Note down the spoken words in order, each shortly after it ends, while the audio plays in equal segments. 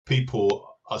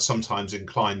people are sometimes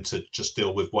inclined to just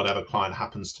deal with whatever client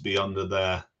happens to be under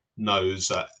their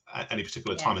nose at any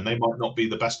particular time, and they might not be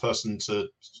the best person to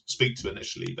speak to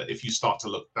initially. But if you start to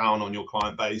look down on your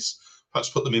client base, perhaps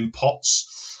put them in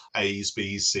pots, A's,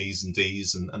 B's, C's, and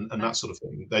D's, and that sort of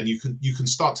thing, then you can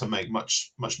start to make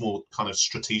much more kind of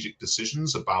strategic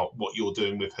decisions about what you're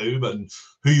doing with who, and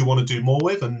who you want to do more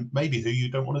with, and maybe who you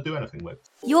don't want to do anything with.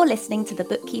 You're listening to the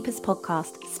Bookkeepers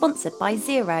Podcast, sponsored by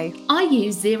Xero. I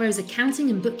use Xero's accounting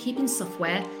and bookkeeping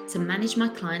software to manage my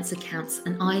clients' accounts,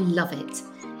 and I love it.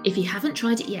 If you haven't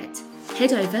tried it yet,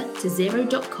 head over to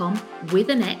Xero.com with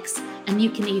an X, and you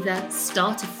can either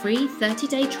start a free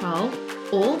 30-day trial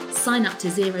or sign up to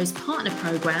Xero's partner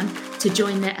program to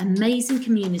join their amazing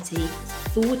community of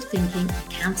forward-thinking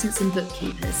accountants and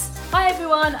bookkeepers. Hi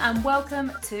everyone, and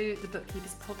welcome to the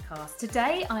Bookkeepers Podcast.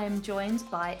 Today I am joined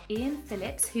by Ian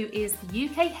Phillips, who is the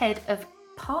UK head of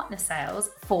partner sales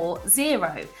for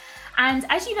Xero. And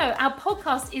as you know, our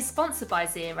podcast is sponsored by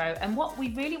Xero, and what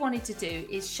we really wanted to do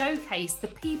is showcase the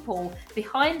people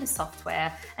behind the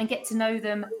software and get to know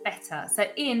them better. So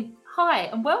Ian, hi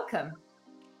and welcome.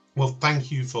 Well,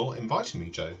 thank you for inviting me,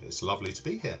 Jo. It's lovely to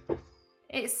be here.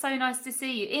 It's so nice to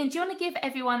see you. Ian, do you want to give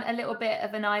everyone a little bit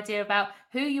of an idea about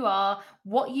who you are,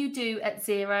 what you do at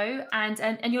Xero,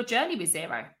 and your journey with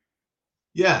Xero?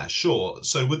 Yeah, sure.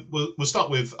 So we'll start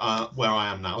with where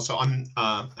I am now. So I'm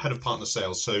head of partner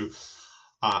sales. So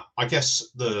I guess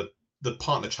the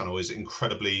partner channel is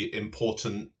incredibly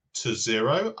important to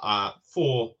Xero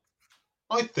for,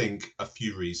 I think, a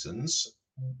few reasons.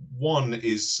 One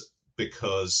is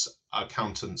because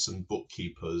accountants and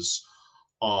bookkeepers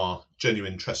are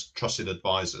genuine trusted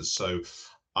advisors. So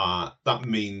that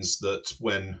means that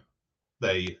when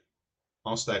they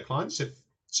ask their clients if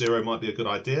Xero might be a good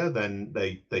idea, then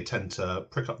they tend to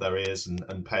prick up their ears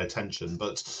and pay attention.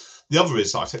 But the other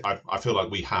is, I feel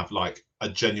like we have like a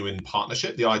genuine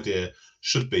partnership. The idea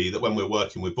should be that when we're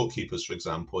working with bookkeepers, for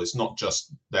example, it's not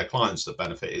just their clients that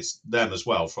benefit, it's them as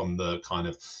well, from the kind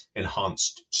of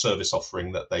enhanced service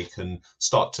offering that they can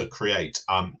start to create.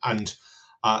 And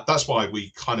that's why we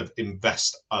kind of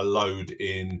invest a load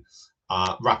in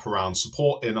wraparound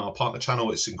support in our partner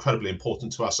channel. It's incredibly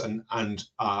important to us, and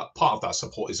part of that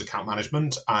support is account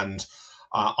management. And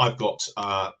I've got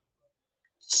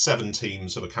 7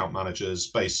 teams of account managers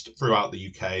based throughout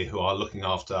the UK who are looking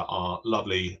after our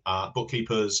lovely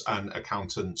bookkeepers and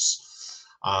accountants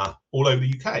all over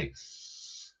the UK.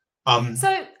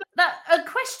 So a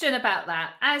question about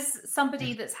that, as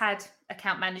somebody that's had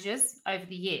account managers over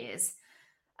the years,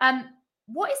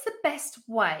 what is the best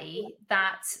way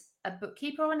that a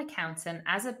bookkeeper or an accountant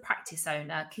as a practice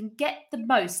owner can get the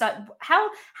most? Like, how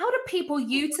do people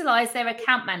utilize their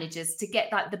account managers to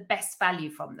get like the best value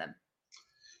from them?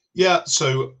 Yeah,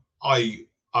 so I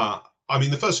mean,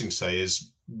 the first thing to say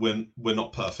is we're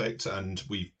not perfect, and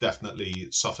we've definitely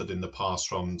suffered in the past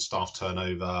from staff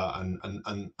turnover and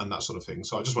that sort of thing.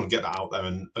 So I just want to get that out there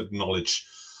and acknowledge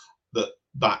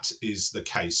that is the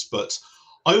case. But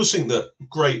I also think that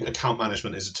great account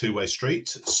management is a two-way street.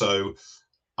 So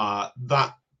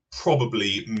that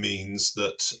probably means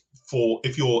that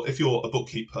if you're a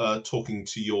bookkeeper talking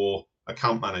to your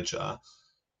account manager,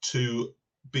 to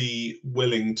be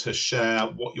willing to share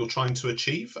what you're trying to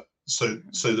achieve, so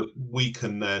that we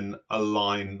can then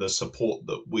align the support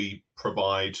that we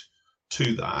provide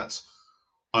to that.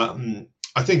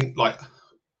 I think, like,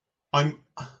 I'm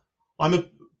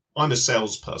a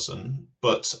salesperson,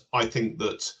 but I think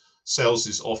that sales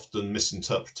is often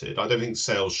misinterpreted. I don't think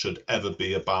sales should ever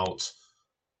be about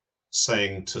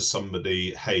saying to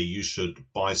somebody, hey, you should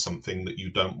buy something that you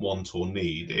don't want or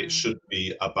need. It should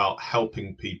be about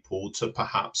helping people to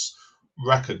perhaps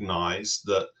recognize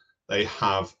that they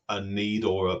have a need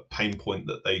or a pain point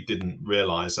that they didn't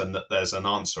realize, and that there's an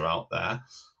answer out there,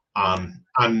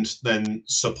 and then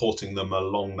supporting them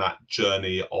along that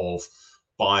journey of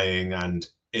buying and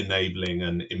enabling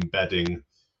and embedding,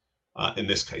 in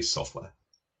this case, software.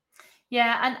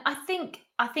 Yeah, and I think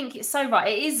it's so right.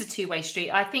 It is a two-way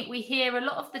street. I think we hear a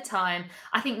lot of the time.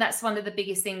 I think that's one of the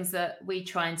biggest things that we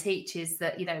try and teach is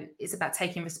that, you know, it's about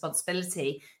taking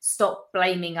responsibility. Stop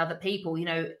blaming other people. You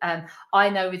know, I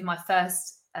know with my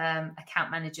first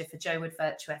account manager for Joe Wood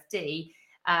Virtual FD,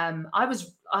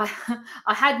 I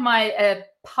had my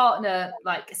partner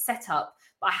like set up,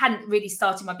 but I hadn't really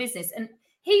started my business, and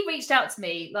he reached out to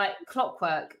me like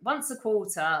clockwork once a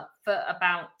quarter for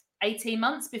about 18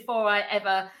 months before I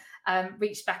ever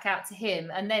reached back out to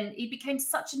him. And then he became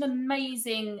such an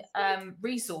amazing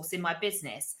resource in my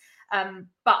business.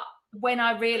 But when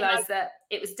I realized that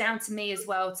it was down to me as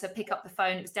well to pick up the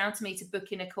phone. It was down to me to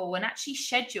book in a call and actually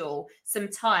schedule some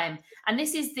time. And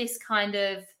this is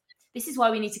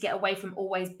why we need to get away from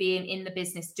always being in the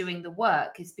business doing the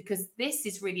work, is because this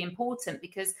is really important,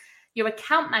 because your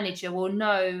account manager will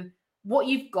know what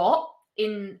you've got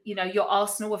in, your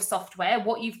arsenal of software,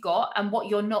 what you've got and what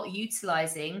you're not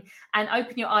utilizing, and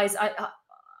open your eyes.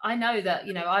 I know that,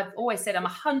 I've always said I'm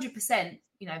 100%,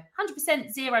 100%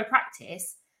 Xero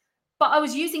practice, but I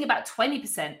was using about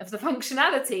 20% of the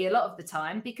functionality a lot of the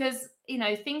time, because,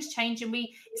 things change and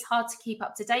it's hard to keep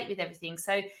up to date with everything.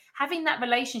 So having that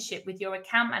relationship with your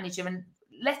account manager and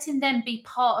letting them be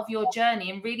part of your journey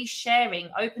and really sharing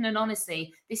open and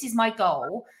honestly, this is my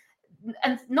goal,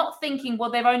 and not thinking,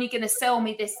 well, they're only going to sell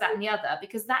me this, that, and the other,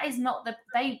 because that is not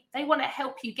they want to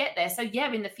help you get there. So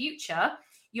yeah, in the future,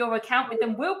 your account with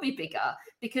them will be bigger,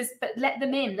 but let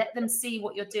them in, let them see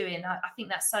what you're doing. I think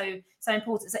that's so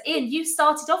important. So Ian, you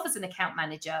started off as an account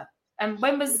manager. And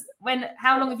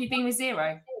how long have you been with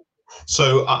Xero?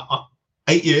 So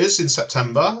 8 years in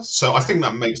September. So I think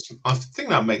that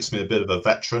makes me a bit of a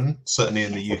veteran, certainly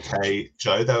in the UK,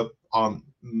 Joe. There aren't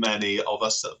many of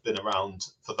us that have been around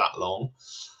for that long.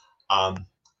 And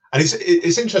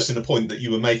it's interesting the point that you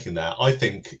were making there. I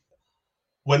think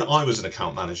when I was an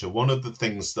account manager, one of the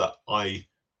things that I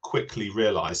quickly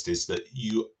realized is that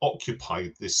you occupy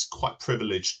this quite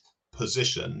privileged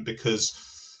position,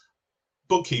 because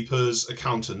bookkeepers,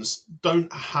 accountants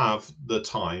don't have the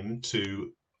time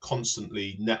to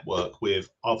constantly network with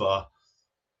other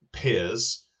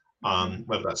peers,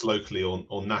 whether that's locally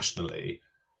or nationally.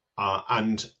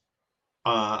 And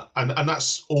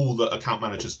that's all that account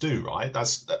managers do, right?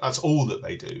 That's all that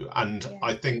they do. And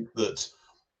I think that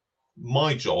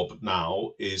my job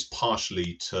now is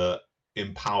partially to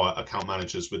empower account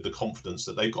managers with the confidence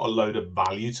that they've got a load of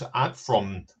value to add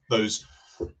from those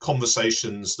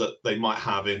conversations that they might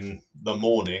have in the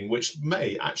morning, which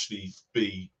may actually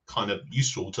be kind of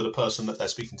useful to the person that they're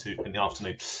speaking to in the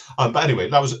afternoon. But anyway,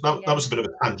 that was a bit of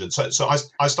a tangent. So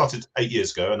I started 8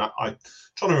 years ago, and I'm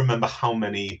trying to remember how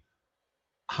many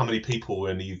people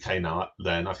were in the UK now.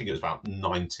 Then I think it was about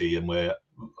 90, and we're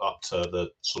up to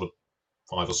the sort of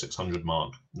 500 or 600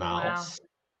 mark now.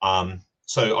 Wow.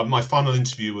 So my final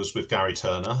interview was with Gary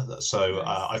Turner. So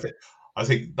nice. I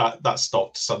think that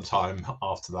stopped sometime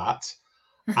after that,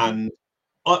 and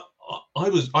I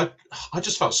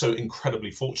just felt so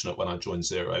incredibly fortunate when I joined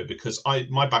Xero, because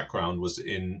my background was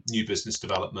in new business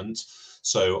development.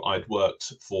 So I'd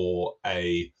worked for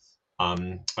a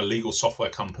legal software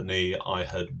company. I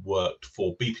had worked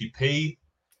for BPP,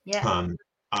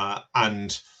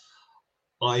 and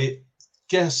I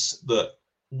guess that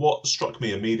what struck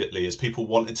me immediately is people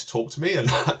wanted to talk to me, and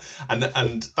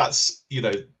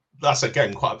that's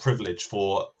again quite a privilege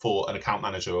for an account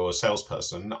manager or a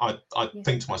salesperson. I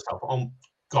think to myself, oh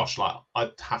gosh, like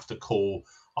I'd have to call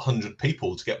 100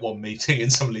 people to get one meeting in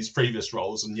some of these previous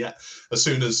roles, and yet as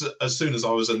soon as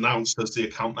I was announced as the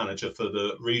account manager for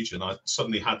the region, I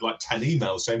suddenly had like 10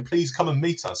 emails saying please come and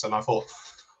meet us. And I thought,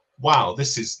 wow,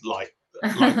 this is like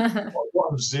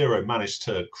what has Xero managed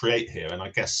to create here? And I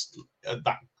guess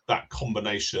that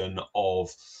combination of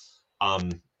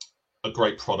a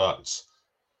great product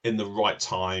in the right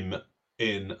time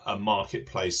in a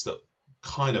marketplace that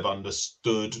kind of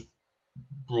understood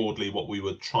broadly what we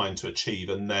were trying to achieve,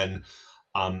 and then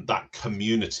that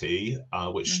community,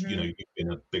 which you've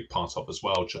been a big part of as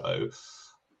well, Joe.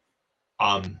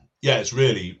 It was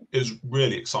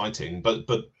really exciting, but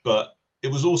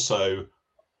it was also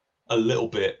a little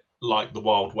bit like the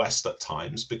Wild West at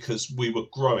times, because we were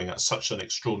growing at such an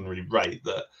extraordinary rate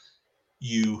that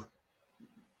you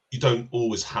don't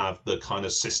always have the kind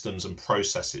of systems and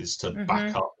processes to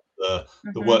back up the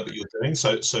work that you're doing.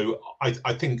 So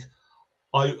I think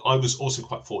I was also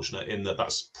quite fortunate in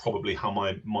that's probably how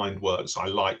my mind works. I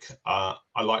like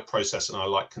process, and I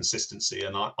like consistency,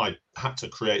 and I had to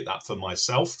create that for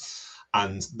myself.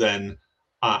 And then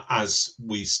as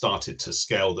we started to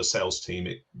scale the sales team,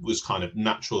 it was kind of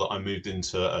natural that I moved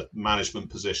into a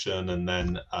management position, and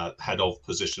then a head of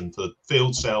position for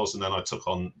field sales. And then I took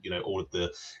on, all of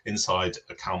the inside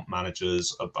account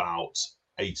managers about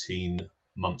 18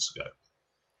 months ago.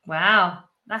 Wow,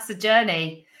 that's a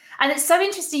journey. And it's so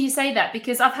interesting you say that,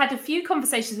 because I've had a few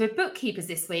conversations with bookkeepers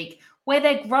this week where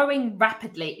they're growing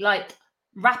rapidly, like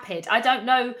rapid. I don't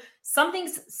know.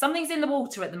 Something's in the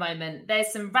water at the moment.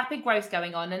 There's some rapid growth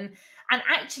going on, and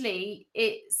actually,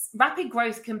 rapid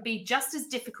growth can be just as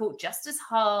difficult, just as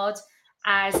hard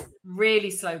as really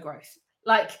slow growth.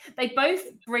 Like they both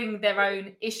bring their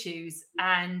own issues,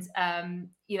 and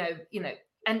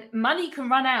And money can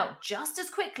run out just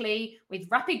as quickly with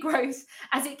rapid growth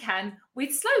as it can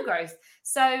with slow growth.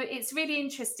 So it's really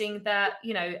interesting that,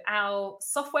 our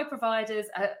software providers,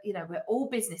 we're all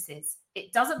businesses.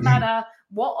 It doesn't matter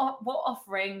what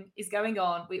offering is going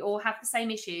on. We all have the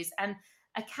same issues. And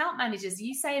account managers,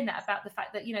 you saying that about the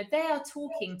fact that, they are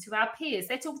talking to our peers.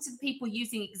 They're talking to the people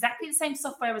using exactly the same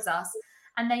software as us.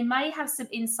 And they may have some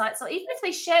insights, or even if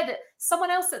they share that someone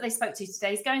else that they spoke to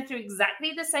today is going through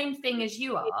exactly the same thing as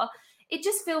you are, it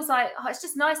just feels like, it's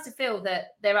just nice to feel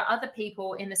that there are other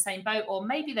people in the same boat, or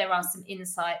maybe there are some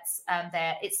insights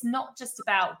there. It's not just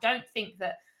about, don't think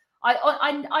that,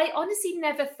 I honestly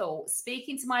never thought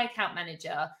speaking to my account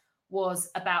manager was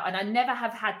about, and I never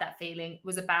have had that feeling,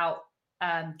 was about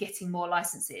getting more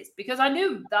licenses, because I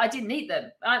knew that I didn't need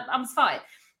them. I was fine.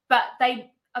 But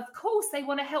of course, they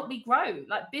want to help me grow.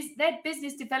 Like they're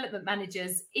business development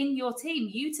managers in your team.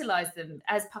 Utilize them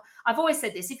I've always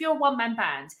said this. If you're a one-man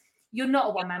band, you're not a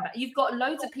one-man band. You've got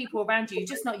loads of people around you. You're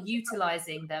just not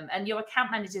utilizing them. And your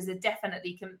account managers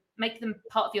can make them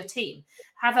part of your team.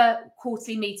 Have a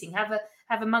quarterly meeting. Have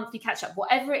a monthly catch-up.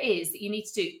 Whatever it is that you need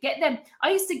to do, get them.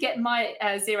 I used to get my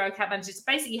Xero account managers to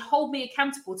basically hold me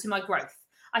accountable to my growth.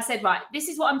 I said, right, this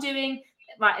is what I'm doing.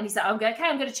 Right. And he said, I'm going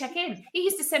to check in. He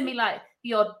used to send me like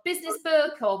your business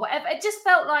book or whatever. It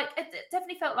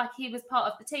definitely felt like he was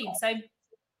part of the team. So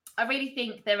I really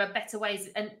think there are better ways.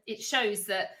 And it shows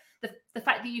that the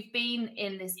fact that you've been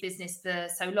in this business for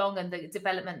so long, and the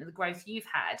development and the growth you've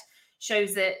had,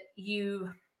 shows that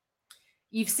you've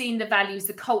seen the values,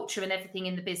 the culture and everything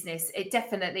in the business. It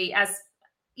definitely, I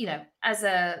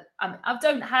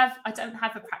don't have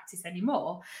a practice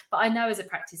anymore, but I know as a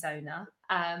practice owner,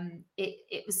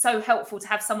 it was so helpful to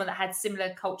have someone that had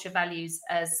similar culture values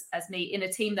as me in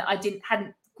a team that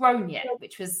hadn't grown yet,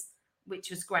 which was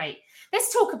great.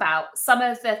 Let's talk about some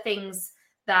of the things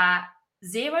that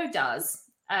Xero does.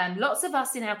 Lots of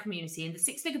us in our community, in the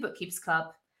Six Figure Bookkeepers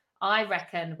Club, I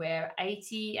reckon we're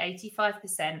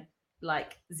 85%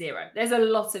 like Xero. There's a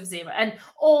lot of Xero,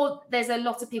 or there's a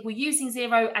lot of people using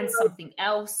Xero and something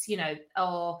else, they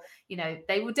will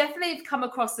definitely have come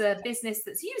across a business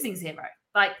that's using Xero.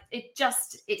 Like it's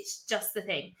just the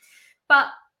thing. But,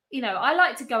 I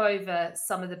like to go over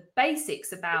some of the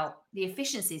basics about the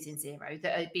efficiencies in Xero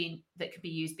that could be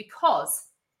used, because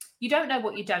you don't know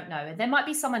what you don't know. And there might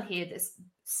be someone here that's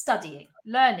studying,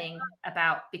 learning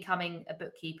about becoming a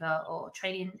bookkeeper or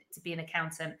training to be an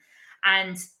accountant,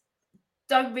 and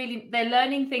they're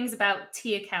learning things about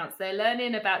T accounts, they're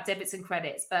learning about debits and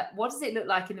credits, but what does it look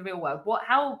like in the real world?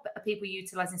 How are people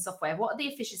utilizing software? What are the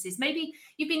efficiencies? Maybe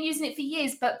you've been using it for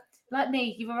years, but like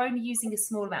me, you were only using a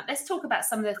small amount. Let's talk about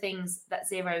some of the things that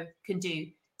Xero can do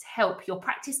to help your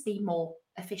practice be more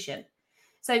efficient.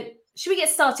 So should we get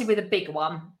started with a big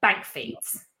one, bank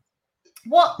feeds?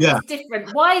 What is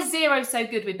different? Why is Xero so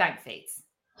good with bank feeds?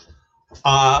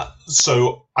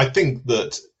 So I think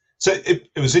that, so it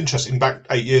was interesting back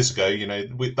 8 years ago,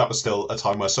 that was still a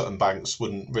time where certain banks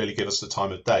wouldn't really give us the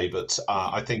time of day. But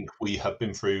I think we have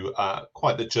been through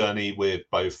quite the journey with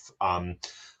both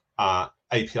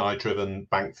API-driven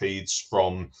bank feeds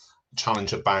from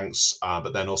challenger banks,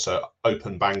 but then also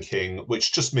open banking,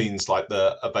 which just means like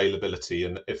the availability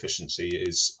and efficiency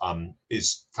is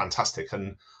fantastic.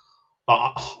 And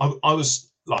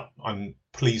I'm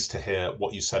pleased to hear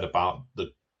what you said about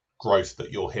the growth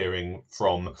that you're hearing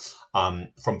from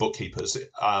bookkeepers.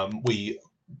 We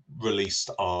released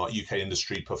our UK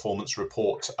industry performance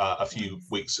report a few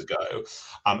weeks ago,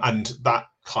 and that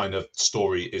kind of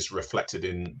story is reflected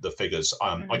in the figures.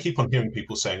 I keep on hearing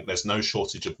people saying there's no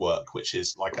shortage of work, which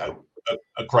is like a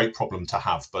great problem to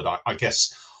have, but I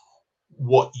guess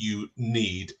what you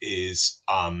need is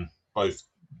both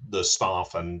the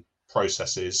staff and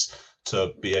processes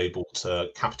to be able to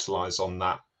capitalize on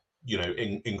that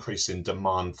increase in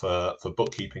demand for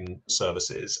bookkeeping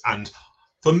services. And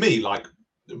for me, like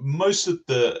most of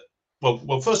the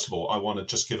well, first of all, I want to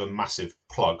just give a massive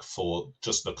plug for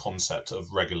just the concept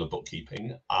of regular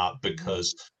bookkeeping,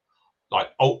 because like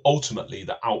ultimately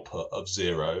the output of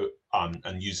Xero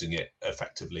and using it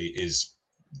effectively is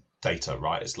data,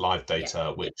 right? It's live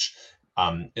data, which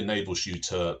enables you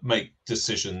to make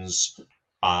decisions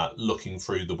looking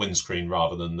through the windscreen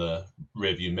rather than the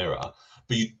rearview mirror.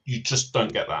 But you just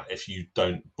don't get that if you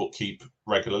don't bookkeep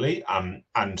regularly.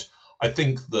 And I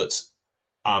think that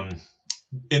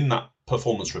in that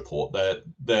performance report,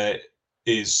 there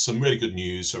is some really good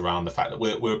news around the fact that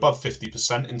we're above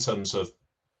 50% in terms of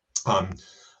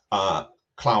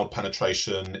cloud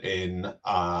penetration in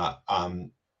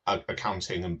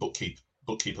accounting and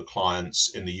bookkeeper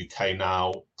clients in the UK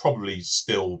now. Probably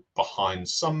still behind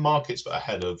some markets, but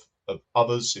ahead of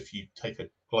others if you take a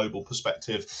global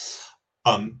perspective.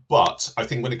 But I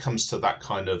think when it comes to that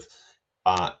kind of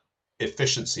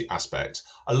efficiency aspect,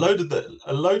 a load of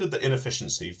the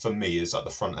inefficiency for me is at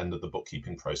the front end of the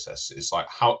bookkeeping process. It's like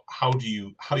how do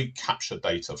you capture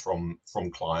data from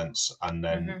clients and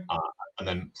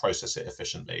then process it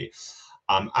efficiently.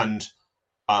 And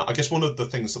I guess one of the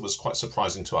things that was quite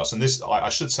surprising to us, and this I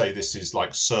should say this is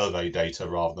like survey data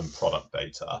rather than product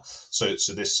data. So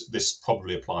this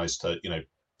probably applies to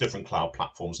different cloud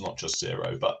platforms, not just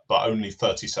Xero, but only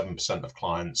 37% of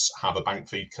clients have a bank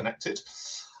feed connected.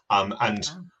 And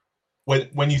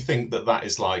when you think that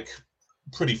is like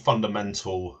pretty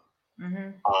fundamental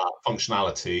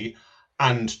functionality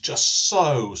and just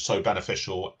so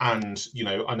beneficial, and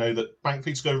I know that bank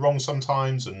feeds go wrong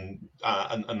sometimes and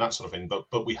that sort of thing,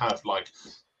 but we have like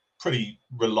pretty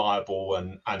reliable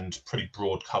and pretty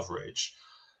broad coverage.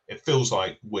 It feels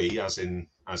like we, as in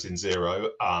Xero,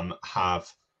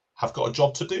 have got a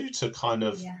job to do to kind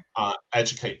of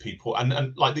educate people,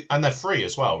 and they're free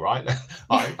as well, right?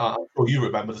 Well, you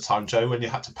remember the time, Joe, when you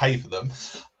had to pay for them.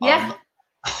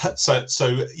 So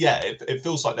it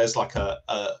feels like there's like a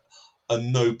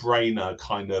no-brainer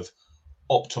kind of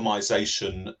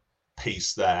optimization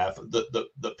piece there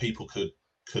that people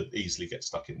could easily get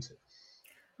stuck into.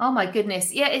 Oh my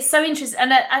goodness. Yeah, it's so interesting.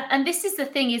 And this is the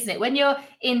thing, isn't it? When you're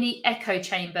in the echo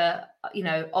chamber,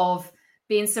 of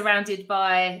being surrounded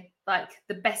by like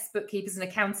the best bookkeepers and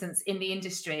accountants in the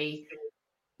industry,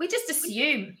 we just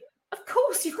assume, of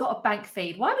course you've got a bank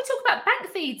feed. Why are we talking about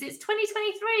bank feeds? It's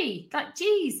 2023. Like,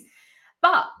 geez.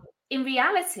 But in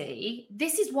reality,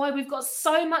 this is why we've got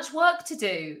so much work to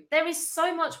do. There is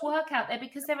so much work out there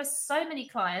because there are so many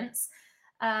clients,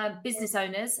 business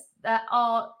owners that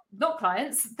are not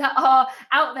clients, that are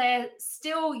out there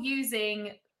still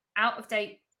using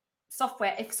out-of-date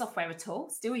software, if software at all,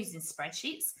 still using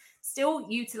spreadsheets, still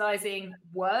utilizing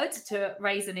Word to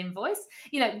raise an invoice.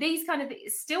 These kind of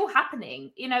things still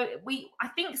happening. I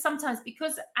think sometimes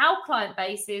because our client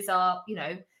bases are,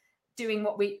 doing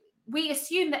what we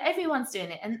assume that everyone's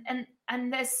doing it,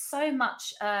 and there's so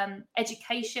much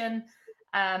education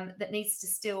that needs to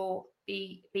still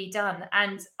be done.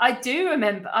 And I do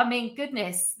remember, I mean,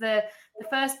 goodness, the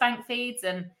first bank feeds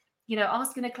and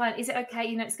asking a client, is it okay?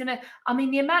 It's going to, I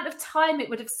mean, the amount of time it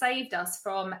would have saved us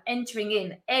from entering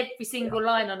in every single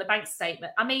line on a bank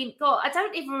statement. I mean, God, I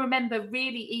don't even remember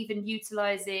really even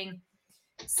utilizing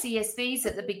CSVs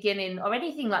at the beginning or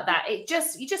anything like that. You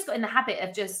just got in the habit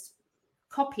of just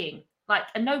copying,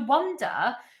 and no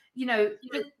wonder,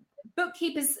 the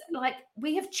bookkeepers,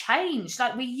 we have changed.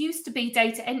 We used to be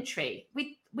data entry.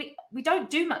 We don't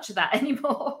do much of that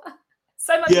anymore.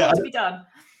 So much more to be done.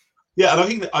 Yeah,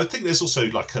 and I think there's also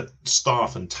like a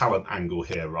staff and talent angle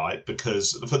here, right?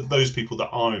 Because for those people that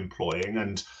are employing,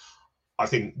 and I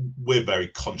think we're very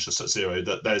conscious at Xero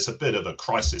that there's a bit of a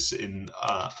crisis in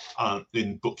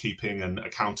bookkeeping and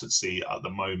accountancy at the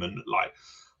moment.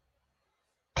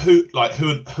 Who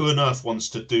on earth wants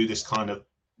to do this kind of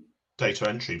data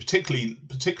entry,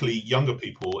 particularly younger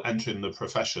people entering the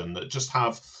profession that just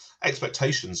have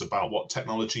expectations about what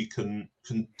technology can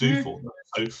do for them.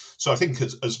 So I think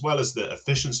as well as the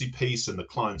efficiency piece and the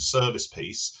client service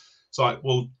piece, it's like,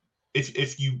 well,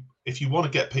 if you want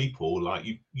to get people,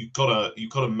 you've got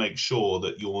to make sure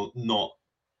that you're not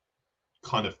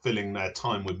kind of filling their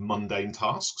time with mundane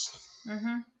tasks.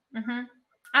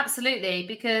 Absolutely,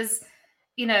 because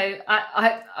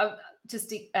I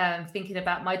just thinking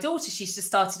about my daughter. She's just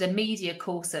started a media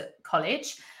course at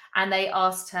college, and they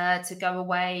asked her to go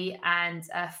away and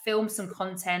film some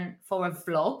content for a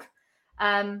vlog.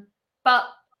 But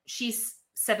she's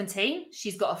 17.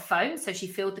 She's got a phone, so she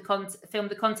filmed the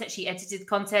content. She edited the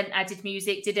content, added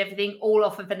music, did everything all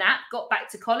off of an app. Got back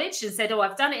to college and said, "Oh,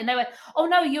 I've done it." And they went, "Oh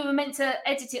no, you were meant to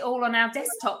edit it all on our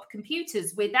desktop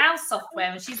computers with our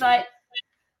software." And she's like,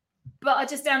 "But I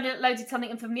just downloaded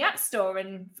something from the App Store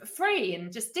and for free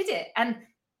and just did it." And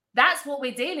that's what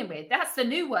we're dealing with. That's the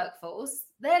new workforce.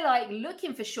 They're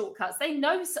looking for shortcuts. They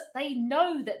know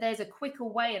that there's a quicker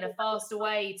way and a faster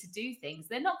way to do things.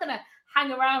 They're not going to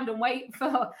hang around and wait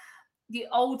for the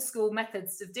old school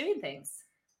methods of doing things.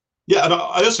 Yeah, and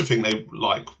I also think they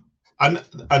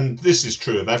and this is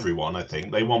true of everyone. I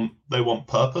think they want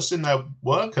purpose in their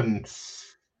work, and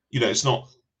it's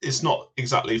not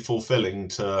exactly fulfilling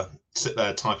to sit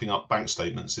there typing up bank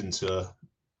statements into a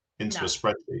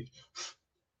spreadsheet.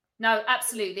 No,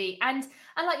 absolutely. And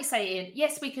like you say, Ian,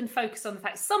 yes, we can focus on the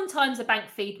fact sometimes a bank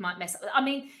feed might mess up. I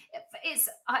mean,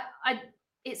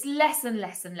 it's less and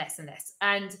less and less and less.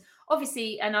 And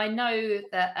obviously, and I know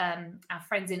that our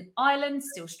friends in Ireland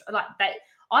still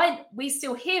we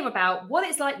still hear about what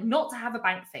it's like not to have a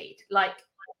bank feed. Like,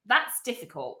 that's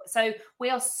difficult. So we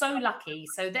are so lucky.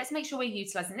 So let's make sure we're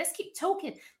utilizing. Let's keep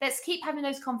talking. Let's keep having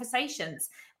those conversations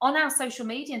on our social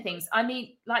media and things. I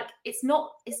mean, like, it's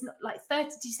not like 30,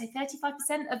 did you say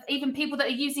 35% of even people that are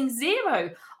using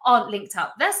Xero aren't linked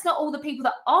up? That's not all the people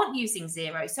that aren't using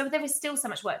Xero. So there is still so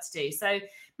much work to do. So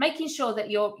making sure that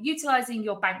you're utilizing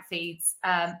your bank feeds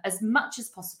as much as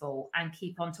possible and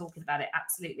keep on talking about it.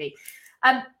 Absolutely.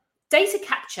 Data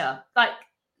capture, like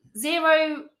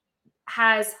Xero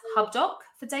has HubDoc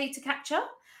for data capture.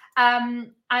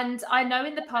 And I know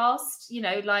in the past,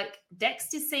 like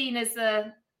Dext is seen as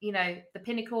the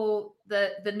pinnacle,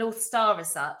 the North Star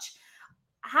as such.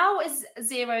 How has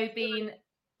Xero been,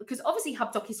 because obviously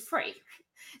HubDoc is free.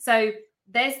 So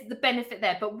there's the benefit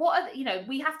there. But what are,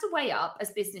 we have to weigh up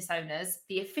as business owners,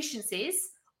 the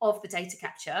efficiencies of the data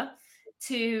capture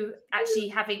to actually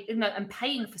having and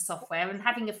paying for software and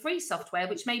having a free software,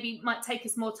 which maybe might take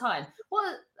us more time.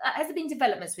 What has there been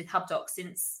developments with HubDoc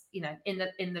since in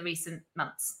the recent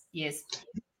months, years?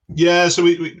 Yeah, so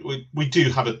we do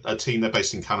have a team. They're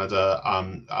based in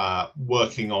Canada,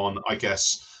 working on, I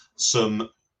guess, some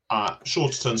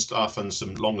shorter term stuff and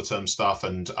some longer term stuff,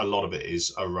 and a lot of it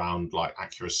is around like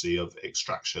accuracy of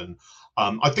extraction.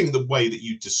 I think the way that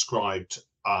you described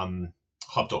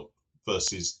HubDoc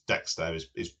versus Dex there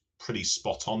is pretty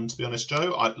spot on, to be honest,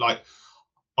 Joe.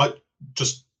 I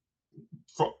just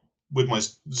with my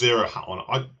Xero hat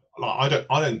on, I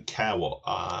don't care what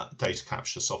data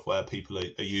capture software people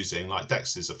are using. Like,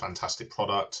 Dex is a fantastic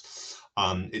product.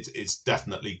 It's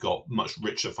definitely got much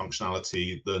richer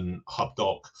functionality than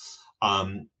HubDoc.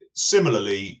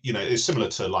 Similarly, it's similar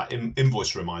to like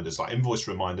invoice reminders. Like, invoice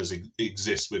reminders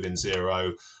exist within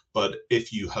Xero, but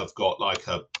if you have got like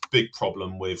a big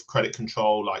problem with credit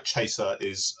control, like Chaser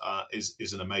is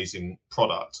an amazing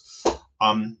product.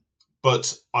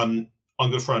 But I'm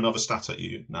going to throw another stat at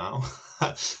you now.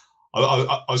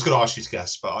 I was going to ask you to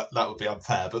guess, but that would be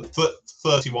unfair. But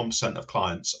 31% of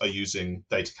clients are using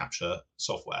data capture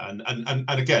software, and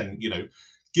again,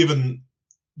 given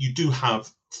you do have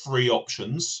free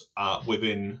options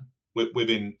within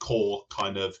core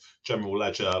kind of general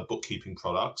ledger bookkeeping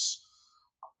products,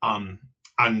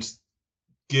 and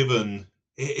given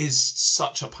it is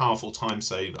such a powerful time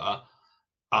saver,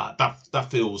 that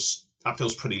feels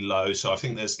pretty low. So I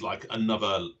think there's like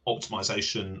another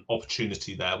optimization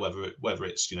opportunity there, whether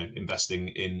it's investing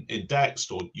in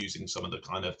Dext or using some of the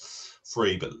kind of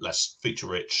free but less feature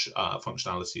rich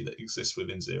functionality that exists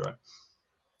within Xero.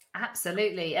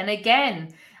 Absolutely. And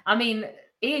again, I mean,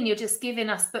 Ian, you're just giving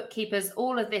us bookkeepers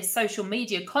all of this social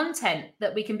media content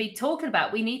that we can be talking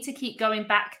about. We need to keep going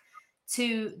back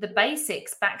to the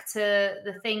basics, back to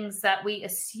the things that we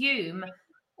assume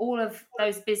all of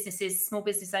those businesses, small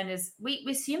business owners, we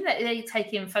assume that they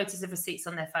take in photos of receipts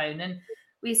on their phone, and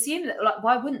we assume that, like,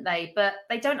 why wouldn't they? But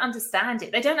they don't understand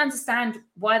it. They don't understand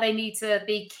why they need to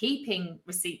be keeping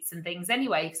receipts and things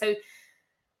anyway. So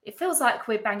it feels like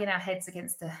we're banging our heads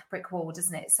against a brick wall,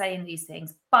 doesn't it, saying these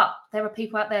things? But there are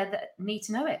people out there that need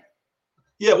to know it.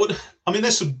 Yeah, well, I mean,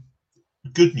 there's some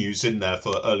good news in there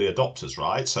for early adopters,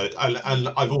 right? So, and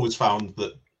I've always found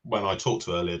that when I talk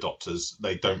to early adopters,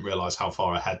 they don't realize how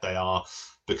far ahead they are,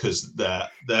 because they're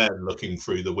looking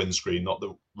through the windscreen, not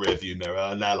the rear view mirror,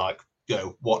 and they're like,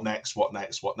 what next?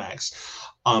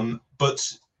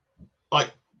 But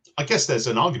like, I guess there's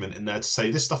an argument in there to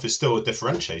say this stuff is still a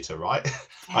differentiator, right?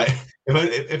 Like,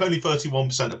 if only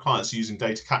 31% of clients are using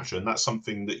data capture, and that's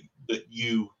something that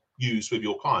you use with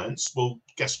your clients, well,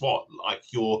 guess what? Like,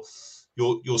 you're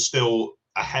still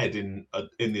ahead in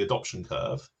the adoption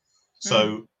curve.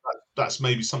 So that's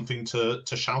maybe something to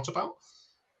shout about.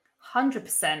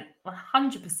 100%.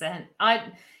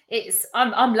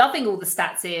 I'm loving all the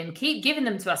stats, Ian. Keep giving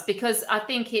them to us, because I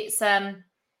think it's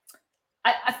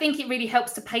I think it really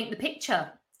helps to paint the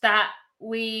picture that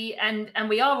we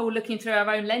are all looking through our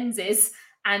own lenses,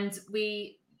 and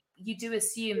you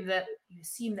assume that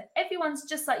everyone's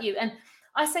just like you. And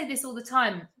I say this all the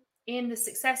time in the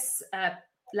success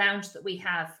lounge that we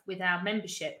have with our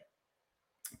membership.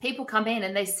 People come in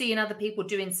and they see other people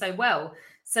doing so well,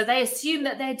 so they assume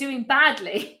that they're doing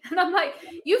badly. And I'm like,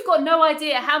 you've got no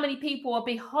idea how many people are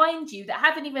behind you that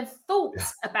haven't even thought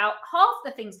about half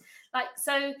the things. Like,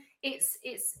 so it's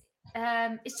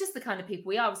just the kind of people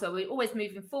we are. So we're always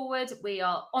moving forward. We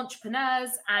are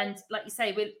entrepreneurs, and like you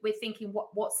say, we're thinking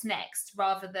what's next,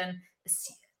 rather than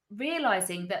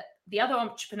realizing that the other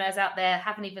entrepreneurs out there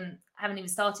haven't even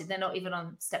started. They're not even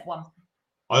on step one.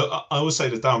 I always say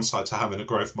the downside to having a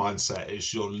growth mindset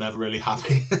is you're never really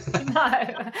happy.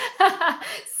 No,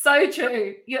 so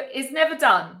true. It's never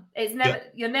done. It's never.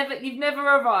 Yeah. You've never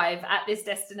arrive at this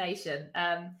destination.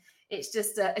 It's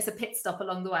just it's a pit stop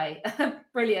along the way.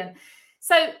 Brilliant.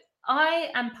 So I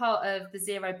am part of the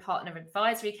Xero Partner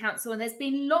Advisory Council, and there's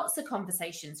been lots of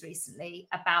conversations recently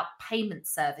about payment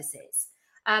services.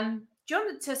 Do you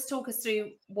want to just talk us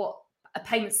through what a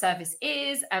payment service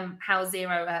is and how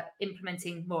Xero are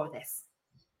implementing more of this?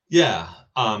 Yeah.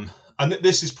 And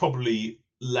this is probably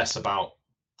less about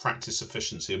practice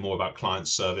efficiency and more about client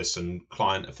service and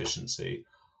client efficiency.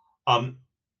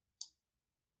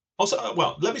 Also,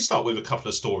 well, let me start with a couple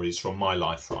of stories from my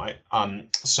life, right?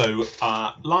 So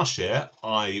last year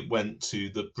I went to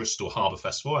the Bristol Harbour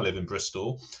Festival. I live in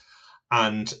Bristol,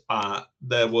 and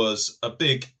there was a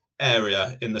big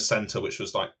area in the centre which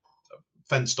was like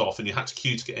fenced off, and you had to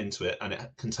queue to get into it, and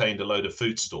it contained a load of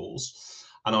food stalls.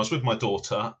 And I was with my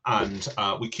daughter, and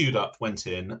we queued up, went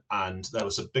in, and there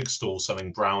was a big stall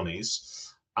selling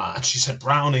brownies. And she said,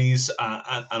 brownies.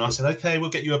 And I said, okay,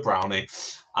 we'll get you a brownie.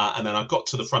 And then I got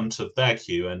to the front of their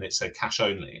queue, and it said cash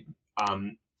only.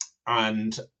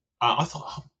 And I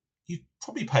thought, oh, you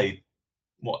probably paid,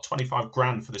 what, 25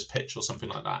 grand for this pitch or something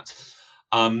like that.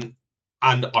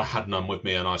 And I had none with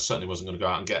me, and I certainly wasn't going to go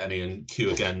out and get any and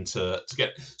queue again to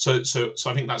get. So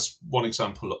I think that's one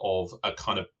example of a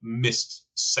kind of missed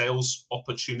sales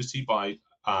opportunity by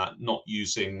not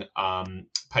using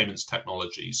payments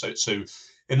technology. So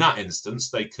in that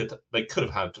instance, they could have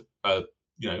had a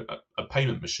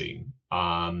payment machine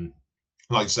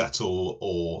like Zettle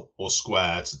or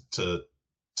Square to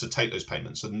take those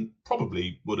payments, and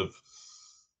probably would have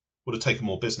taken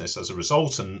more business as a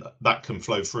result, and that can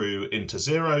flow through into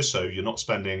Xero. So you're not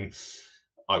spending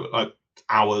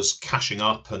hours cashing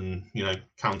up and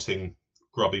counting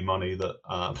grubby money that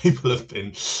people have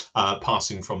been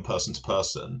passing from person to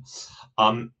person.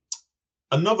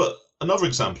 Another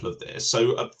example of this.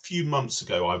 So a few months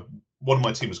ago, one of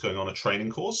my team was going on a training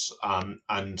course,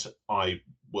 and I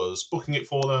was booking it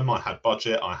for them. I had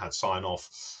budget, I had sign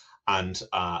off. And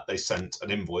they sent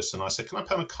an invoice, and I said, can I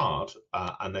pay on a card?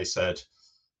 And they said,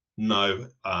 no,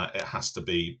 it has to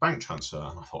be bank transfer.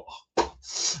 And I thought,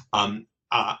 oh.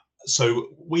 So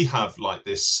we have like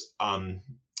this kind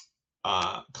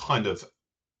of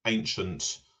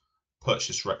ancient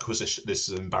purchase requisition. This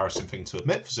is an embarrassing thing to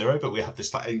admit for Xero, but we have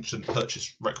this like ancient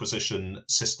purchase requisition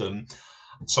system.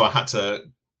 So I had to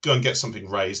go and get something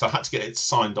raised. I had to get it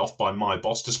signed off by my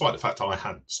boss, despite the fact I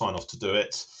had sign off to do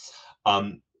it.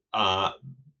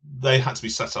 They had to be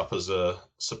set up as a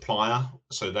supplier,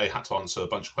 so they had to answer a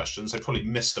bunch of questions. They probably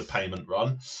missed a payment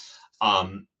run,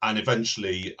 and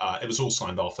eventually it was all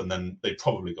signed off, and then they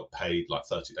probably got paid like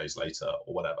 30 days later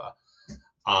or whatever.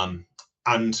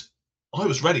 And I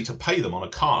was ready to pay them on a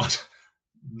card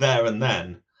there and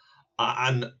then,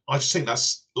 and I just think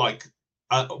that's like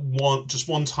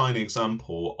one tiny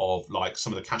example of like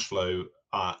some of the cash flow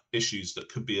issues that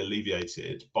could be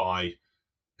alleviated by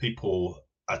people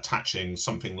attaching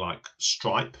something like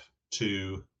Stripe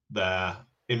to their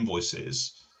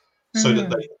invoices, so that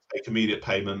they can take immediate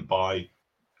payment by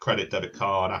credit, debit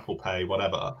card, Apple Pay,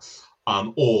 whatever,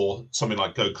 or something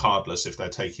like Go Cardless if they're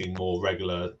taking more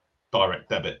regular direct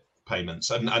debit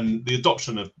payments. And the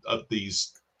adoption of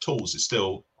these tools is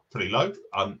still pretty low.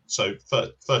 So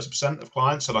 30% of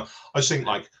clients, and I just think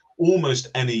like almost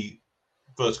any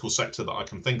vertical sector that I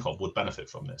can think of would benefit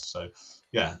from this. So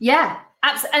yeah,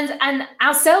 and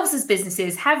ourselves as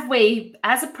businesses, have we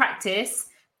as a practice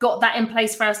got that in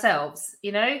place for ourselves?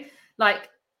 Like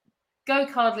Go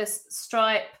Cardless,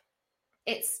 Stripe,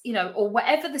 it's or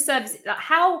whatever the service. Like,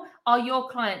 how are your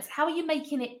clients? How are you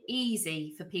making it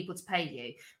easy for people to pay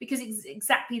you? Because it's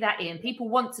exactly that, Ian. People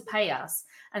want to pay us,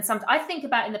 and sometimes I think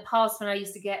about in the past when I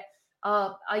used to get.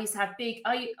 I used to have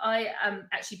I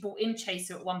actually bought in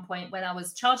Chaser at one point when I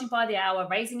was charging by the hour,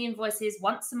 raising invoices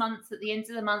once a month at the end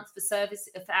of the month for service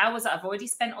for hours that I've already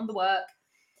spent on the work.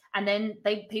 And then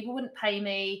people wouldn't pay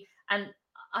me. And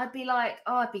I'd be like,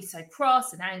 I'd be so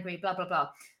cross and angry, blah, blah, blah.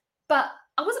 But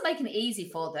I wasn't making it easy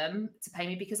for them to pay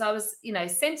me because I was,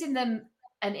 sending them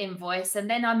an invoice, and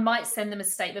then I might send them a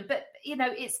statement. But,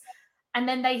 and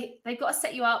then they've got to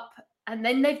set you up, and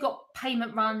then they've got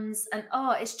payment runs, and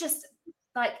it's just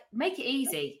like, make it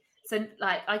easy. So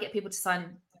like I get people to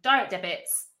sign direct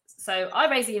debits. So I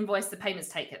raise the invoice, the payment's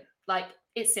taken. Like,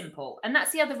 it's simple. And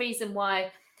that's the other reason why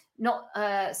not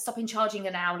stopping charging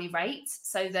an hourly rate,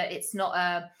 so that it's not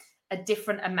a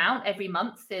different amount every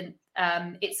month. And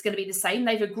it's going to be the same.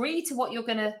 They've agreed to what you're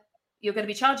going to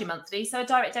be charging monthly. So a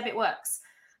direct debit works.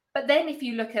 But then if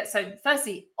you look at, so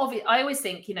firstly, obviously, I always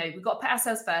think, we've got to put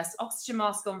ourselves first, oxygen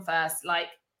mask on first, like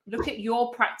look at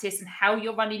your practice and how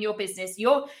you're running your business.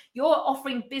 You're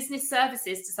offering business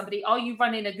services to somebody. Are you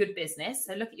running a good business?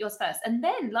 So look at yours first. And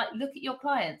then look at your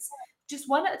clients, just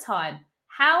one at a time.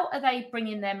 How are they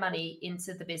bringing their money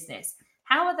into the business?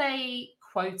 How are they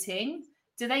quoting?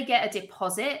 Do they get a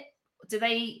deposit? Do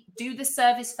they do the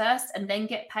service first and then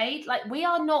get paid? We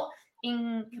are not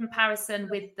in comparison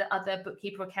with the other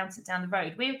bookkeeper accountant down the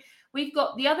road. We've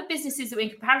got the other businesses that we're in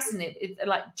comparison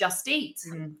like Just Eat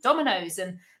and Domino's,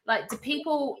 and do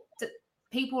people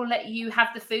let you have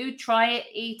the food, try it,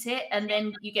 eat it, and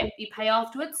then you pay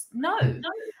afterwards? No.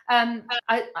 I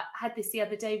had this the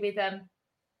other day with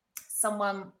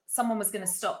someone was going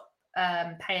to stop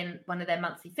paying one of their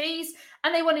monthly fees,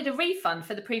 and they wanted a refund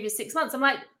for the previous 6 months. I'm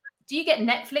like, do you get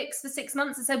Netflix for 6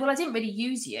 months? And say, well, I didn't really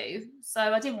use you, so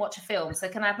I didn't watch a film, so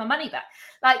can I have my money back?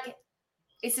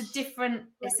 It's a different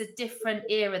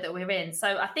era that we're in.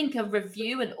 So I think a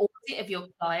review and audit of your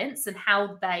clients and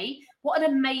what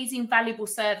an amazing, valuable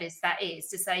service that is,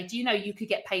 to say, do you know you could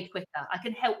get paid quicker? I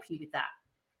can help you with that.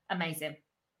 Amazing.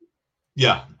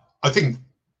 Yeah, I think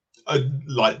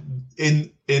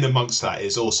in amongst that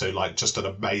is also just an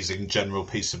amazing general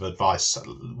piece of advice,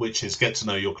 which is get to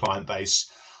know your client base.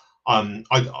 I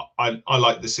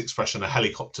like this expression, a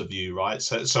helicopter view, right?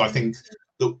 So I think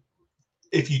that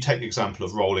if you take the example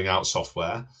of rolling out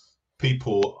software,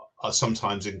 people are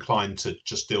sometimes inclined to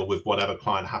just deal with whatever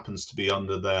client happens to be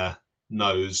under their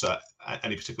nose at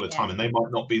any particular time, and they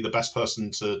might not be the best person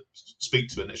to speak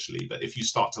to initially. But if you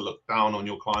start to look down on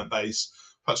your client base,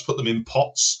 perhaps put them in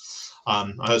pots.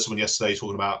 I heard someone yesterday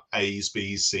talking about A's,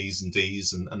 B's, C's, and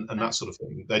D's, and that sort of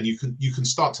thing. Then you can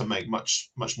start to make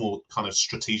much more kind of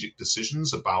strategic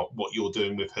decisions about what you're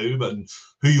doing with whom and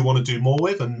who you want to do more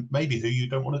with, and maybe who you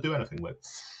don't want to do anything with.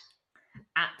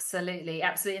 Absolutely,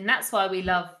 and that's why we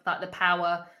love the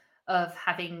power of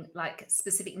having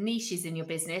specific niches in your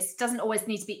business. It doesn't always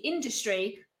need to be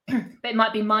industry, but it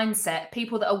might be mindset,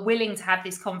 people that are willing to have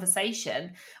this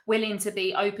conversation, willing to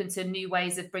be open to new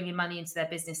ways of bringing money into their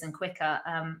business and quicker.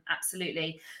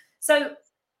 Absolutely. So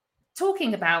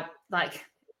talking about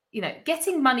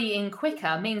getting money in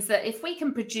quicker means that if we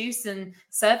can produce and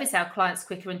service our clients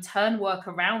quicker and turn work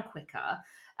around quicker,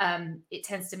 it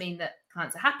tends to mean that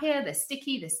clients are happier, they're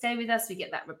sticky, they stay with us, we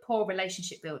get that rapport,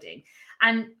 relationship building.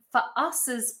 And for us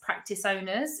as practice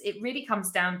owners, it really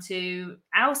comes down to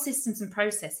our systems and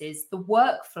processes, the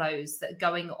workflows that are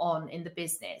going on in the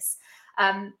business.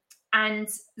 And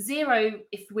Xero,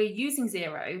 if we're using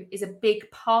Xero, is a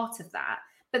big part of that.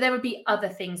 But there will be other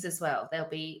things as well. There'll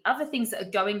be other things that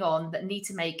are going on that need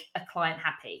to make a client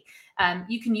happy.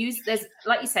 You can use,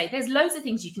 like you say, there's loads of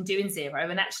things you can do in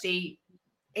Xero, and actually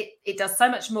it does so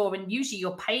much more, and usually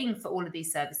you're paying for all of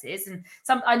these services. And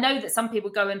I know that some people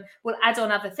go and will add on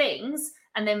other things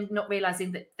and then not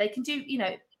realizing that they can do,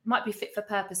 might be fit for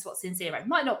purpose what's in Xero.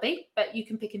 Might not be, but you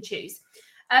can pick and choose.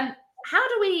 How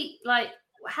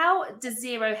does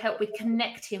Xero help with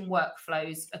connecting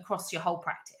workflows across your whole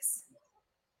practice?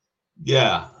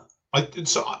 Yeah,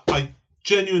 I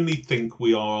genuinely think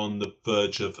we are on the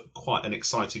verge of quite an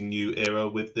exciting new era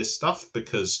with this stuff,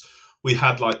 because we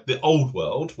had the old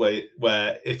world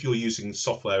where if you're using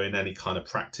software in any kind of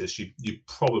practice, you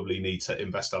probably need to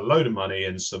invest a load of money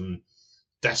in some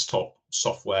desktop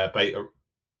software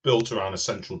built around a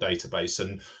central database.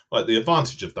 And the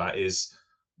advantage of that is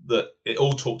that it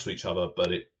all talked to each other,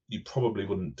 but you probably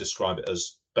wouldn't describe it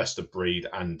as best of breed,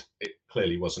 and it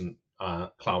clearly wasn't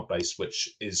cloud-based, which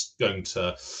is going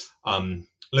to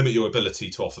limit your ability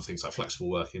to offer things like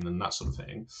flexible working and that sort of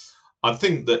thing. I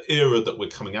think the era that we're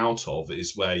coming out of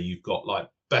is where you've got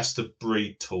best of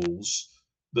breed tools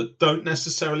that don't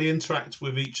necessarily interact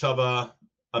with each other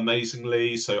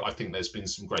amazingly. So I think there's been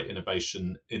some great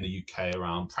innovation in the UK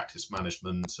around practice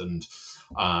management and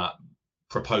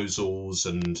proposals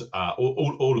and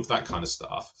all of that kind of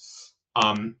stuff.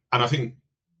 And I think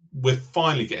we're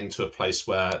finally getting to a place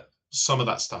where some of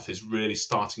that stuff is really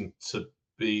starting to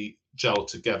be gelled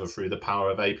together through the power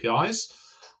of APIs.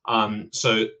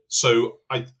 So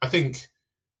I think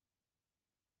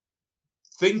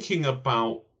thinking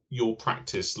about your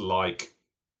practice like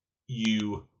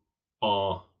you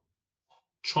are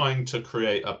trying to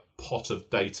create a pot of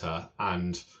data,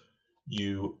 and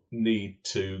you need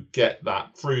to get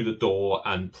that through the door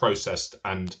and processed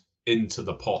and into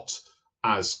the pot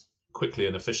as quickly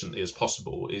and efficiently as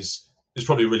possible is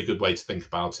probably a really good way to think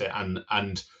about it.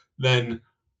 And then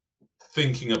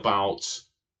thinking about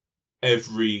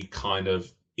every kind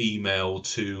of email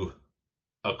to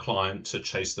a client to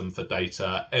chase them for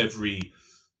data, every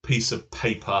piece of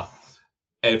paper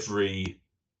every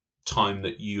time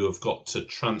that you have got to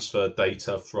transfer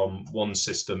data from one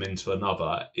system into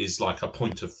another is like a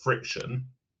point of friction,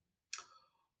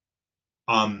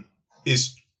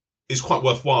 is quite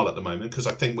worthwhile at the moment, because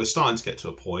I think we're starting to get to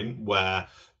a point where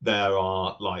there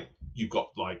are like, you've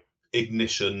got like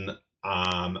Ignition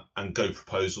and Go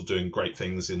Proposal doing great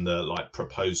things in the like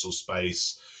proposal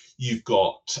space. You've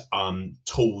got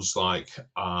tools like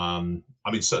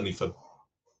certainly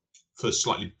for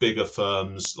slightly bigger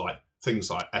firms, like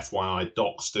things like FYI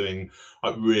Docs doing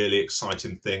like really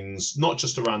exciting things, not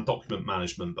just around document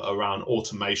management, but around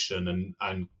automation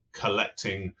and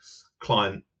collecting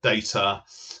client data.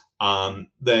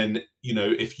 Then, you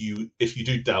know, if you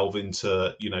do delve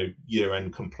into, you know,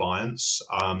 year-end compliance,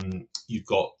 you've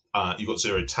got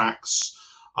Xero Tax,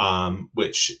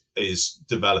 which is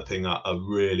developing a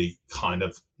really kind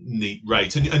of neat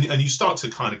rate, and you start to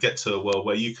kind of get to a world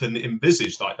where you can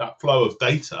envisage like that flow of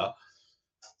data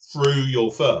through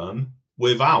your firm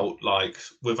without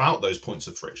those points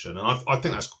of friction, and I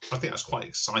think that's quite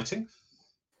exciting.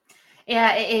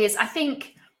 Yeah, it is. I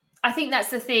think that's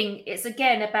the thing. It's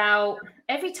again about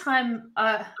every time.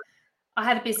 I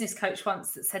had a business coach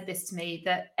once that said this to me,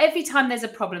 that every time there's a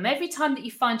problem, every time that you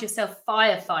find yourself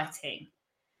firefighting,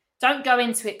 don't go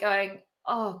into it going,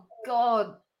 oh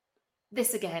God,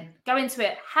 this again. Go into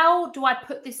it, how do I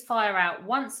put this fire out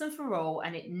once and for all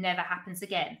and it never happens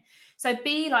again? So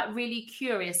be like really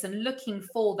curious and looking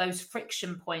for those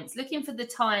friction points, looking for the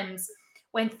times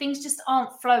when things just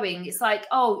aren't flowing. It's like,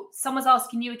 oh, someone's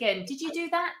asking you again, did you do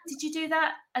that? Did you do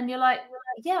that? And you're like,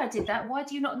 yeah, I did that. Why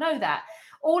do you not know that?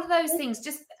 All of those things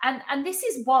just, and this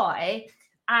is why,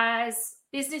 as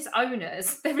business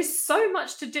owners, there is so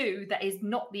much to do that is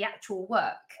not the actual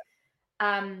work,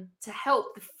 to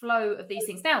help the flow of these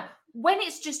things. Now, when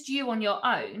it's just you on your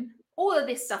own, all of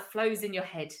this stuff flows in your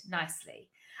head nicely.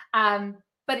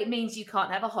 But it means you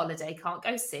can't have a holiday, can't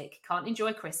go sick, can't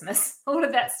enjoy Christmas, all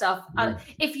of that stuff.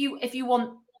 If you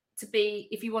want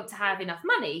to have enough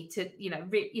money to,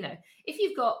 if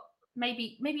you've got,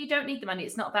 maybe you don't need the money,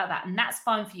 it's not about that, and that's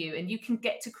fine for you, and you can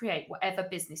get to create whatever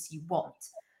business you want.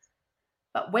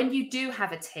 But when you do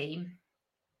have a team,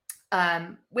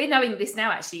 we're knowing this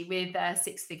now actually with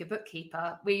Six Figure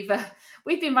Bookkeeper, we've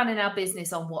been running our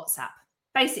business on WhatsApp.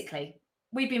 Basically,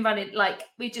 we've been running, like,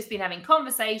 we've just been having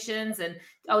conversations, and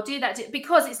I'll do that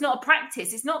because it's not a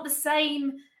practice. It's not the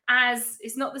same as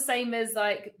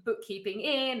like bookkeeping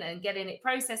in and getting it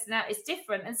processed and out. It's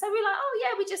different. And so we're like, oh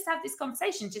yeah, we just have this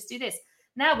conversation, just do this.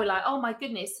 Now we're like, oh my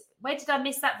goodness, where did I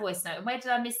miss that voice note? And where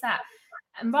did I miss that?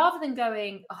 And rather than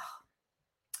going, oh,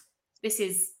 this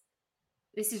is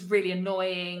really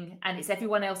annoying and it's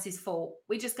everyone else's fault,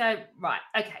 we just go, right,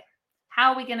 okay,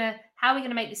 how are we gonna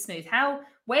make this smooth?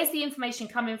 Where's the information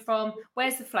coming from?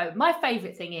 Where's the flow? My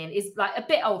favorite thing is like a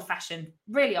bit old-fashioned,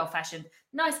 really old-fashioned,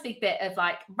 nice big bit of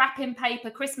like wrapping paper,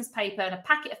 Christmas paper, and a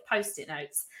packet of Post-it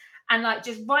notes, and like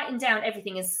just writing down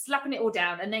everything and slapping it all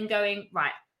down, and then going,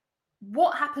 right,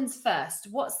 what happens first?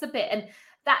 What's the bit? And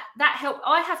that help.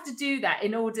 I have to do that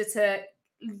in order to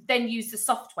then use the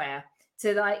software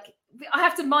to, like, I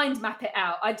have to mind map it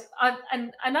out.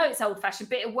 And I know it's old-fashioned,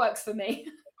 but it works for me.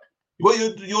 Well,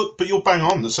 you're bang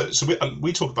on. So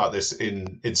we talk about this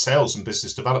in sales and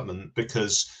business development,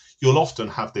 because you'll often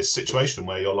have this situation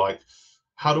where you're like,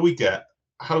 how do we get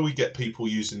people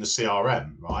using the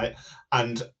CRM, right?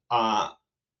 And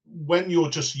when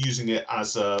you're just using it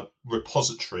as a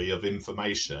repository of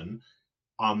information,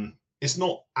 it's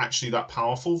not actually that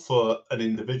powerful for an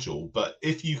individual. But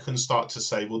if you can start to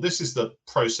say, well, this is the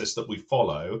process that we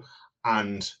follow,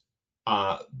 and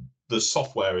the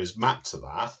software is mapped to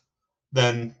that,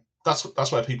 then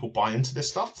that's where people buy into this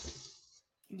stuff.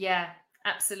 Yeah,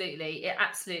 absolutely.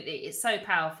 It's so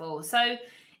powerful. So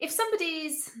if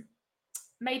somebody's,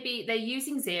 maybe they're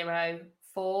using Xero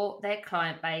for their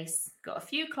client base, got a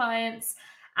few clients,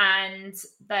 and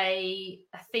they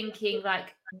are thinking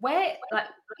like, where, like,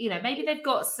 maybe they've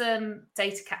got some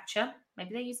data capture, maybe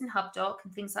they're using HubDoc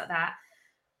and things like that.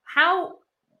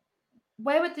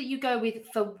 Where would you go with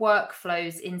for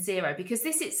workflows in Xero? Because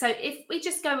this is, so if we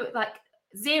just go with like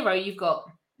Xero, you've got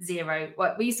Xero,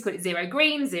 well, we used to call it Xero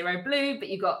Green, Xero Blue, but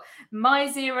you've got My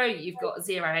Xero, you've got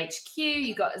Xero HQ,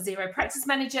 you've got Xero Practice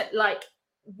Manager. Like,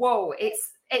 whoa,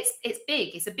 it's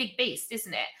big. It's a big beast,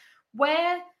 isn't it?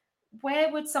 Where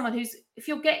would someone who's, if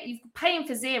you're paying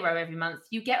for Xero every month,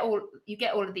 you get all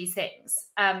of these things.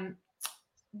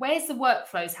 Where's the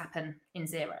workflows happen in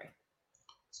Xero?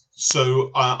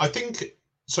 So I think,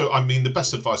 the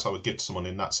best advice I would give to someone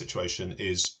in that situation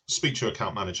is speak to your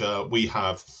account manager. We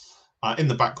have in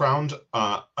the background,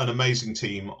 an amazing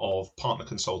team of partner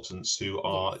consultants who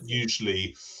are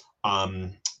usually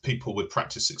people with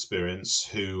practice experience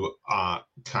who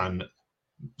can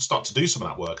start to do some of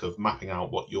that work of mapping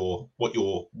out what your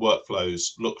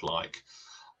workflows look like.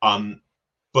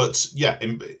 But yeah,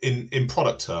 in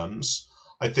product terms,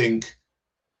 I think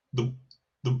the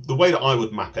way that I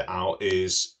would map it out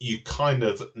is you kind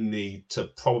of need to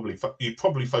probably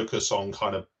focus on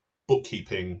kind of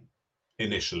bookkeeping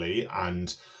initially,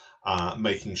 and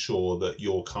making sure that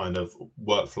your kind of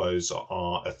workflows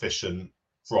are efficient,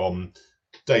 from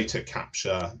data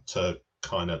capture to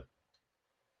kind of,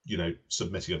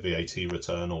 submitting a VAT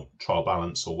return or trial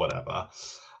balance or whatever.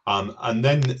 And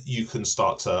then you can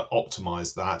start to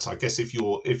optimize that. I guess if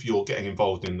you're getting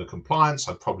involved in the compliance,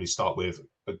 I'd probably start with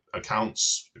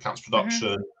accounts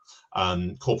production,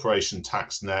 corporation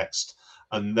tax next,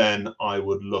 and then I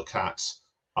would look at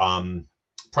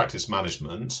practice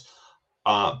management.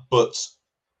 But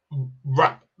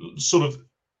sort of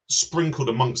sprinkled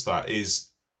amongst that is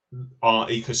our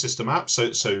ecosystem app.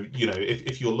 So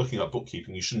if you're looking at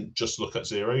bookkeeping, you shouldn't just look at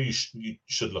Xero. You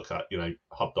should look at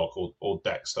HubDoc or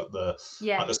Dex at the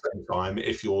same time.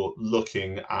 If you're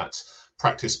looking at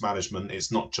practice management,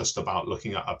 it's not just about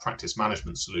looking at a practice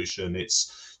management solution.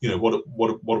 It's what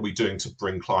are we doing to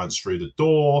bring clients through the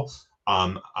door?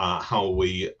 How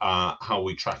are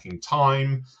we tracking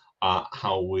time?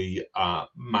 How are we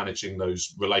managing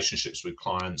those relationships with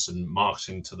clients and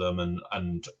marketing to them,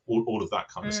 and all of that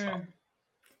kind of stuff.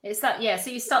 It's that, yeah. So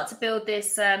you start to build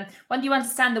this. When you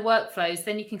understand the workflows,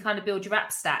 then you can kind of build your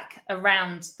app stack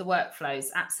around the workflows.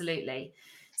 Absolutely.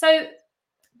 So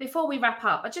before we wrap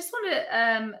up, I just want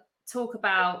to talk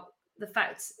about the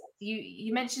fact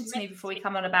you mentioned to me before we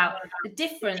come on about the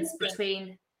difference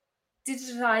between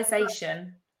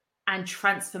digitalization and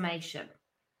transformation.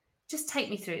 Just take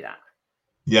me through that.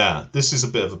 Yeah, this is a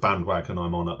bit of a bandwagon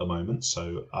I'm on at the moment,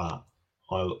 so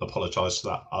I'll apologise for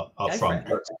that up front.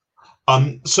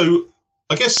 So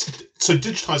I guess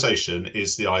digitization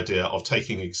is the idea of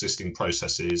taking existing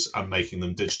processes and making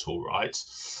them digital, right?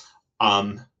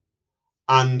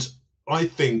 And I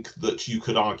think that you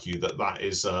could argue that that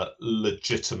is a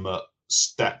legitimate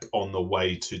step on the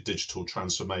way to digital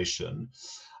transformation.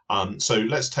 So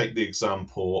let's take the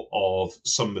example of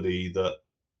somebody that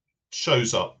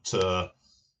shows up to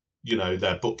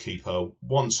their bookkeeper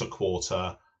once a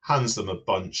quarter, hands them a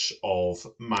bunch of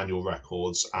manual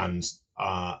records, and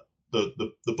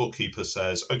the bookkeeper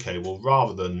says, okay, well,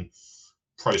 rather than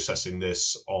processing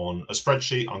this on a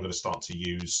spreadsheet, I'm going to start to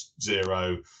use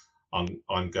Xero.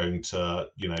 I'm going to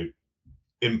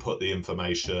input the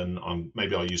information.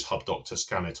 Maybe I'll use HubDoc to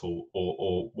scan it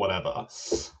or whatever.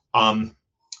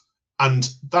 And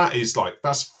that is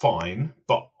that's fine,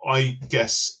 but I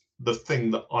guess the thing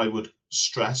that I would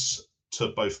stress to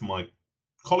both my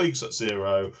colleagues at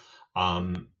Xero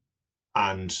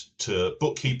and to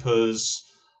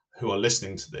bookkeepers who are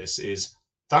listening to this is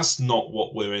that's not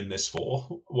what we're in this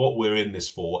for. What we're in this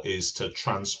for is to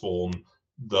transform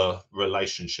the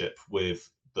relationship with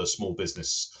the small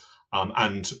business,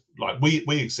 and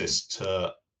we exist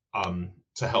to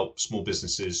help small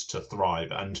businesses to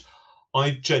thrive. And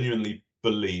I genuinely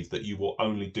believe that you will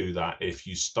only do that if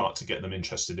you start to get them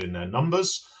interested in their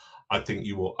numbers. I think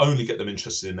you will only get them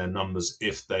interested in their numbers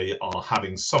if they are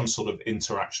having some sort of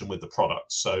interaction with the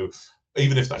product. So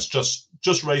even if that's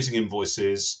just raising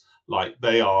invoices,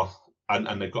 they are,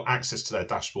 and they've got access to their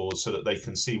dashboard so that they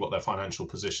can see what their financial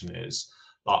position is.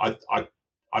 I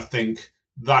think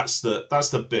that's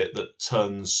the bit that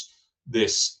turns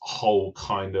this whole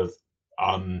kind of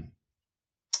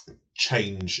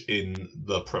change in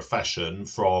the profession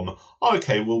from,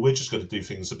 okay, well, we're just going to do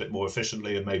things a bit more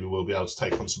efficiently and maybe we'll be able to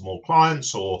take on some more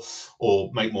clients or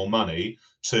make more money,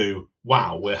 to,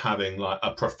 wow, we're having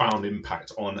a profound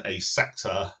impact on a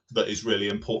sector that is really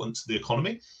important to the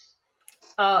economy.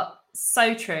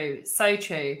 So true.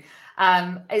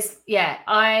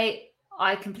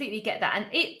 I completely get that. And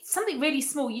it's something really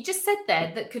small you just said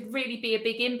there that could really be a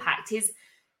big impact is,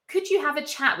 could you have a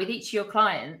chat with each of your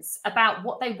clients about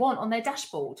what they want on their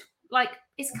dashboard?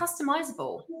 It's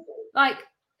customizable.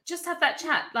 Just have that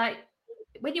chat.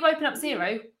 When you open up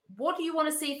Xero, what do you want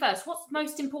to see first? What's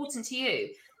most important to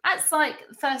you? That's the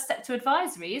first step to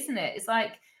advisory, isn't it? It's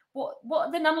what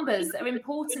are the numbers that are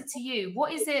important to you?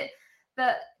 What is it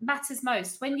that matters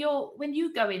most when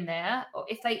you go in there, or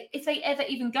if they ever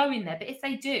even go in there, but if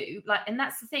they do, and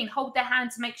that's the thing, hold their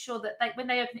hand to make sure that when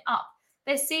they open it up,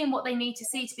 they're seeing what they need to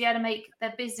see to be able to make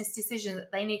their business decision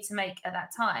that they need to make at that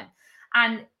time.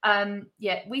 And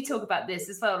we talk about this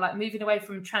as well, like moving away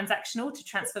from transactional to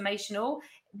transformational.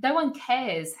 No one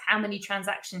cares how many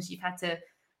transactions you've had to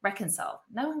reconcile.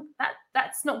 No,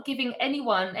 that's not giving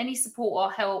anyone any support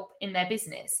or help in their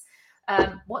business.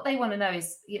 What they want to know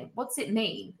is, what's it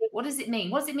mean? What does it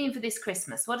mean? What does it mean for this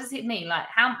Christmas? What does it mean? Like,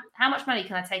 how much money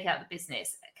can I take out of the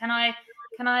business? Can I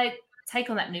take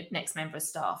on that next member of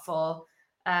staff, or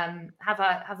have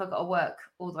I got to work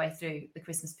all the way through the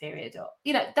Christmas period? Or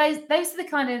those are the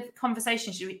kind of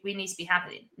conversations we need to be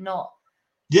having. Not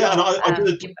and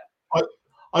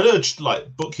I'd urge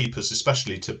like bookkeepers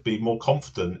especially to be more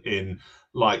confident in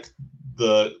like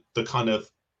the kind of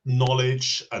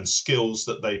knowledge and skills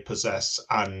that they possess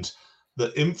and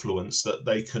the influence that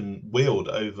they can wield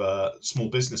over small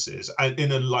businesses, and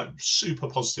in a like super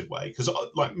positive way. Because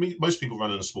like most people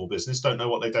running a small business don't know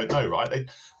what they don't know, right?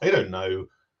 They don't know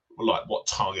like what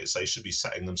targets they should be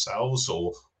setting themselves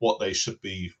or what they should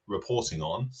be reporting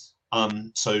on.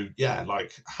 So yeah,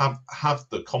 like have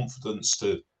the confidence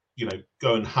to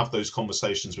go and have those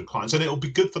conversations with clients, and it'll be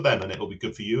good for them and it'll be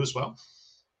good for you as well.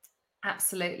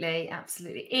 Absolutely.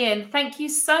 Ian, thank you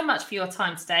so much for your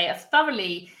time today. I've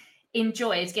thoroughly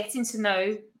enjoyed getting to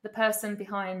know the person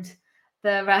behind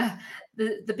the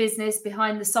business,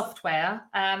 behind the software.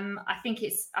 I think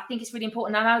it's really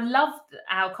important, and I love that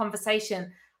our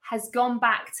conversation has gone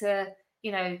back to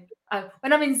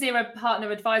when I'm in Xero Partner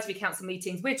Advisory Council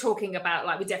meetings, we're talking about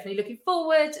we're definitely looking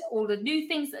forward, all the new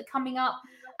things that are coming up.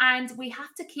 And we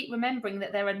have to keep remembering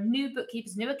that there are new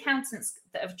bookkeepers, new accountants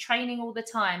that are training all the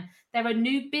time. There are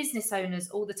new business owners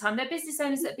all the time. There are business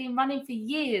owners that have been running for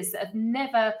years that have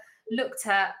never looked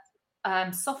at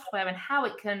software and how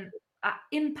it can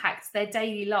impact their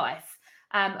daily life.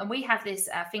 And we have this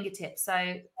at our fingertips.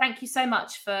 So thank you so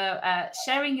much for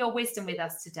sharing your wisdom with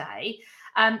us today.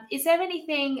 Is there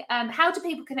anything, how do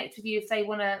people connect with you if they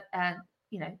want to,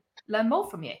 learn more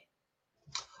from you?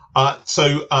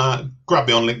 So grab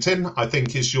me on LinkedIn, I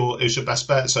think is your best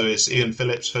bet. So it's Ian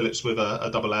Phillips with a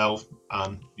double L.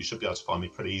 You should be able to find me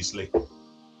pretty easily.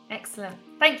 Excellent.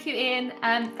 Thank you, Ian.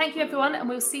 Thank you, everyone. And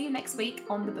we'll see you next week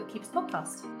on the Bookkeepers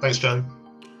Podcast. Thanks, Jo.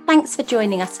 Thanks for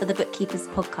joining us for the Bookkeepers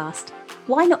Podcast.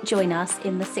 Why not join us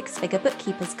in the Six Figure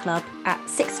Bookkeepers Club at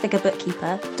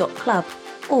sixfigurebookkeeper.club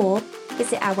or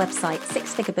visit our website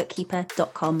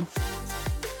sixfigurebookkeeper.com.